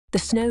The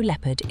snow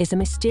leopard is a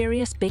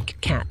mysterious big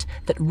cat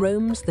that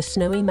roams the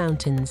snowy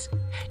mountains.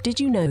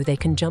 Did you know they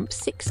can jump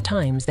 6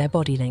 times their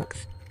body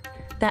length?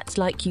 That's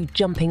like you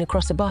jumping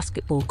across a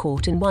basketball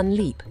court in one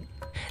leap.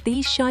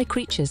 These shy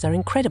creatures are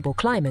incredible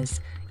climbers,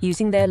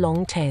 using their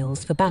long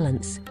tails for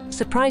balance.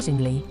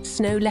 Surprisingly,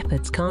 snow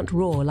leopards can't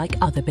roar like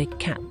other big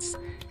cats.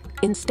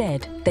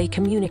 Instead, they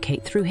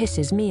communicate through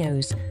hisses,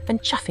 meows,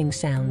 and chuffing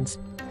sounds.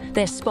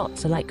 Their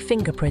spots are like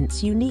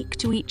fingerprints unique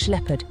to each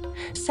leopard.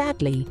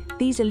 Sadly,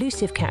 these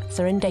elusive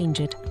cats are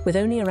endangered, with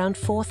only around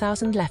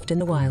 4,000 left in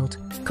the wild.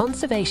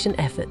 Conservation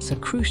efforts are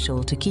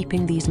crucial to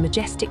keeping these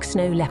majestic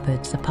snow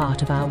leopards a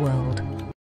part of our world.